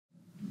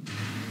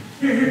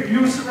Here. You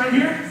want to sit right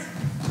here?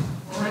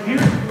 Or right here?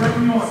 Right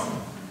where you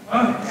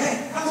want.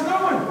 Hey, how's it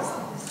going?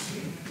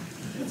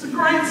 It's a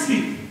great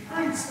seat.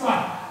 Great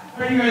spot.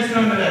 How are you guys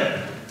doing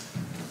today?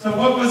 So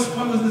what was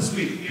this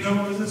week? Do you know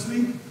what was this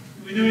week?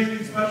 Did we do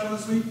anything special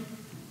this week?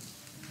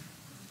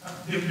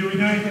 Did we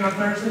do anything on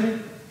Thursday?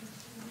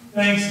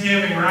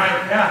 Thanksgiving,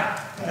 right?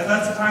 Yeah.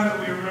 That's the time that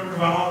we remember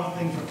about all the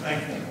things we're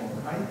thankful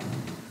for, right?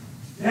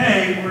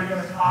 Today, we're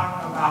going to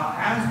talk about,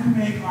 as we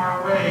make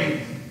our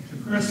way to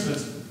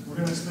Christmas, we're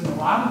going to spend a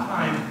lot of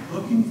time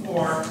looking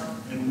for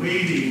and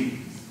waiting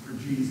for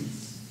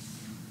Jesus.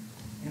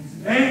 And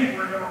today,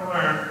 we're going to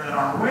learn that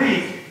our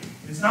wait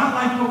is not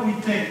like what we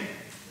think,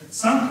 that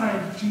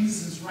sometimes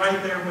Jesus is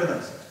right there with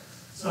us.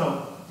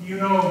 So, do you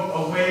know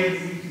a way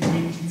that we can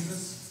meet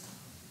Jesus?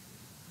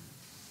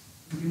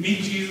 We can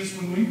meet Jesus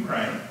when we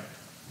pray.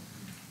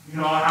 You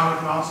know how we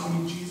can also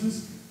meet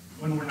Jesus?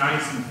 When we're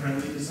nice and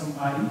friendly to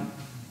somebody.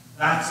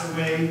 That's a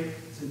way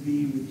to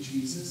be with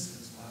Jesus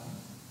as well.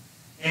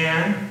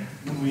 And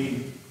when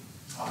we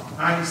talk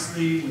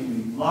nicely, when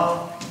we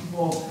love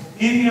people,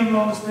 any of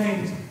those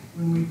things,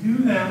 when we do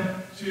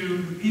them to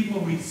the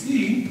people we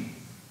see,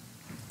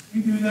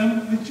 we do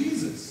them with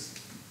Jesus.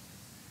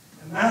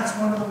 And that's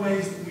one of the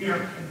ways that we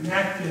are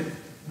connected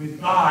with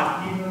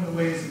God, even in the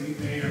ways that we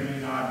may or may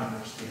not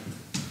understand.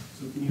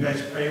 So can you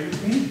guys pray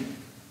with me?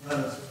 Let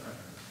us pray.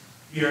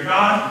 Dear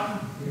God,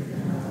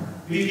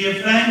 we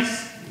give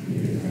thanks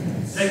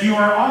that you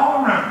are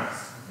all around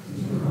us.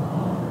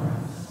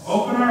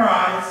 Open our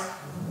eyes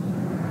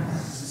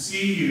to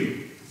see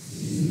you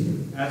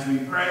as we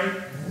pray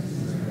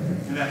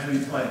and as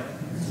we play.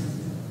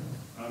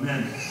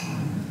 Amen.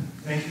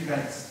 Thank you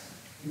guys.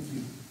 Thank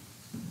you.